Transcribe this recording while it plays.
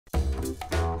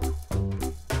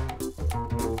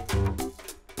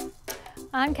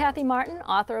I'm Kathy Martin,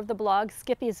 author of the blog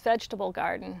Skippy's Vegetable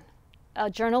Garden, a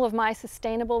journal of my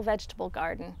sustainable vegetable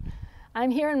garden.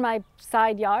 I'm here in my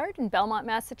side yard in Belmont,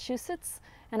 Massachusetts,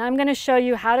 and I'm going to show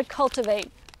you how to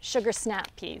cultivate sugar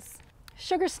snap peas.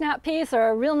 Sugar snap peas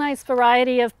are a real nice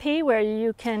variety of pea where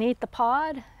you can eat the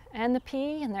pod and the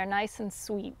pea, and they're nice and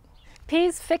sweet.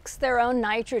 Peas fix their own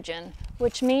nitrogen,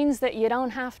 which means that you don't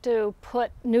have to put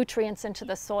nutrients into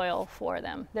the soil for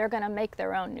them. They're going to make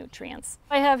their own nutrients.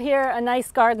 I have here a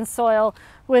nice garden soil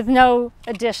with no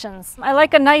additions. I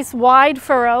like a nice wide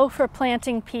furrow for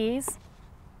planting peas.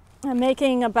 I'm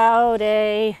making about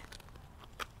a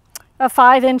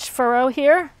 5-inch furrow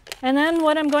here. And then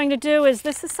what I'm going to do is,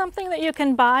 this is something that you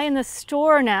can buy in the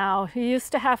store now. You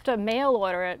used to have to mail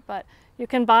order it, but you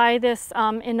can buy this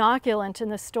inoculant in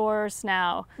the stores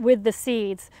now with the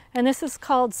seeds. And this is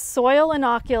called soil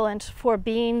inoculant for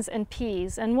beans and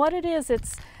peas. And what it is,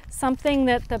 it's something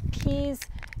that the peas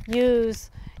use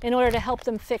in order to help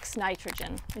them fix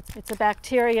nitrogen. It's a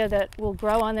bacteria that will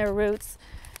grow on their roots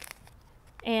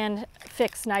and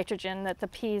fix nitrogen that the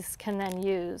peas can then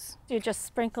use. You just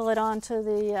sprinkle it onto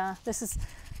the,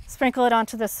 sprinkle it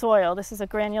onto the soil. This is a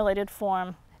granulated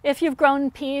form. If you've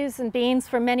grown peas and beans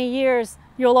for many years,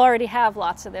 you'll already have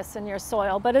lots of this in your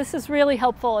soil, but this is really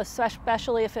helpful,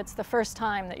 especially if it's the first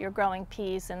time that you're growing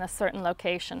peas in a certain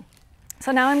location.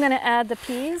 So now I'm going to add the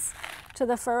peas to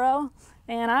the furrow,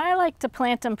 and I like to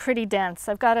plant them pretty dense.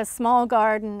 I've got a small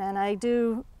garden and I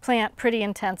do plant pretty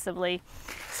intensively.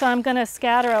 So I'm going to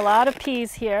scatter a lot of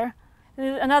peas here.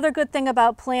 Another good thing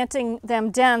about planting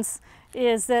them dense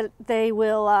is that they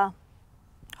will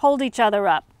hold each other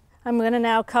up. I'm going to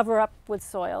now cover up with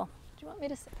soil. Do you want me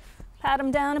to pat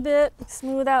them down a bit,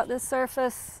 smooth out the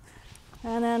surface,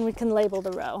 and then we can label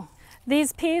the row.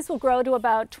 These peas will grow to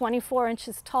about 24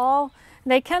 inches tall.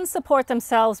 They can support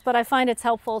themselves, but I find it's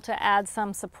helpful to add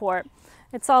some support.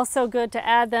 It's also good to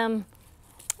add them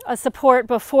a support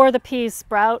before the peas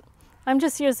sprout. I'm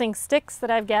just using sticks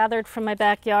that I've gathered from my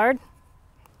backyard,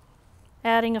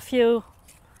 adding a few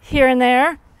here and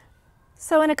there.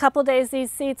 So in a couple days these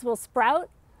seeds will sprout,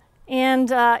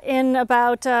 and in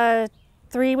about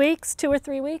 3 weeks, 2 or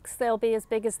 3 weeks, they'll be as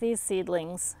big as these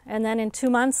seedlings. And then in 2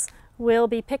 months, we'll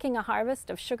be picking a harvest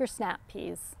of sugar snap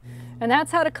peas. And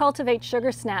that's how to cultivate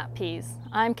sugar snap peas.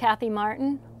 I'm Kathy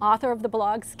Martin, author of the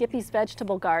blog Skippy's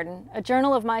Vegetable Garden, a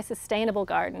journal of my sustainable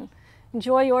garden.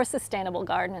 Enjoy your sustainable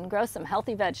garden and grow some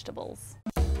healthy vegetables.